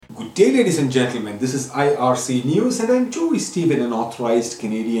Good day, ladies and gentlemen. This is IRC News and I'm Joey Stephen, an authorized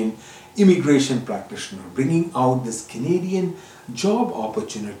Canadian immigration practitioner, bringing out this Canadian job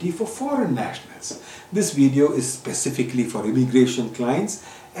opportunity for foreign nationals. This video is specifically for immigration clients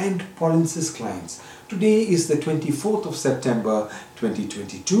and Polinsys clients. Today is the 24th of September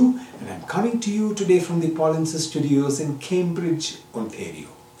 2022 and I'm coming to you today from the Polinsys studios in Cambridge, Ontario.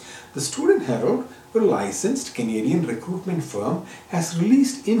 The Student Herald, a licensed Canadian recruitment firm, has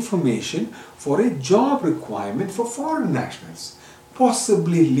released information for a job requirement for foreign nationals,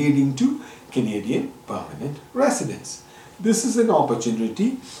 possibly leading to Canadian permanent residence. This is an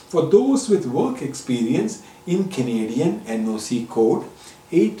opportunity for those with work experience in Canadian NOC code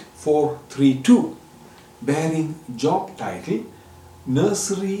 8432, bearing job title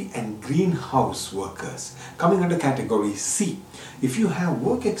Nursery and Greenhouse Workers, coming under category C. If you have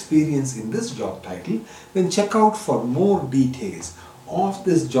work experience in this job title, then check out for more details of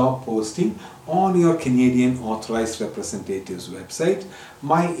this job posting on your Canadian Authorized Representative's website,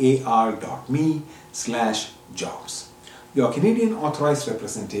 myar.me/jobs. Your Canadian Authorized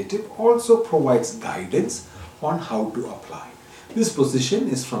Representative also provides guidance on how to apply. This position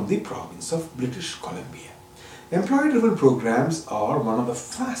is from the province of British Columbia. Employee-driven programs are one of the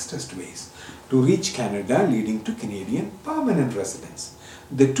fastest ways to reach Canada, leading to Canadian permanent residence.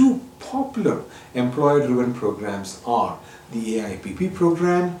 The two popular employee-driven programs are the AIPP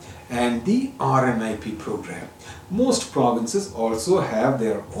program and the RNIP program. Most provinces also have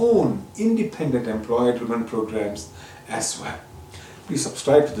their own independent employee-driven programs as well. Please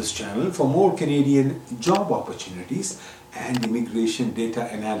subscribe to this channel for more Canadian job opportunities and immigration data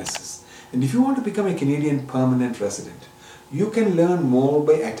analysis. And if you want to become a Canadian permanent resident, you can learn more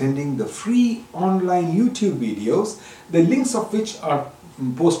by attending the free online YouTube videos, the links of which are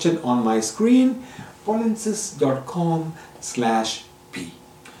posted on my screen, polinsys.com/p.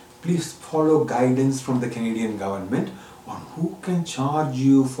 Please follow guidance from the Canadian government on who can charge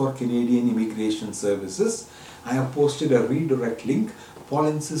you for Canadian immigration services. I have posted a redirect link,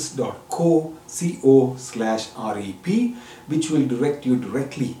 polinsys.co/rep, which will direct you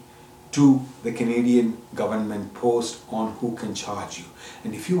directly to the Canadian government post on who can charge you.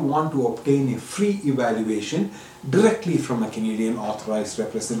 And if you want to obtain a free evaluation directly from a Canadian Authorized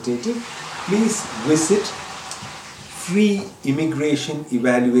Representative, please visit Free Immigration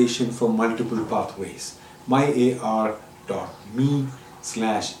Evaluation for Multiple Pathways,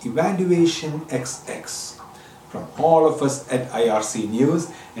 myar.me/evaluationxx. From all of us at IRC News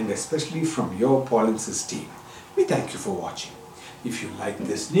and especially from your Polinsys team, we thank you for watching. If you like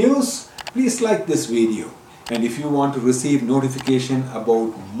this news, please like this video. And if you want to receive notification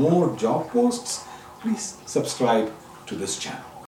about more job posts, please subscribe to this channel.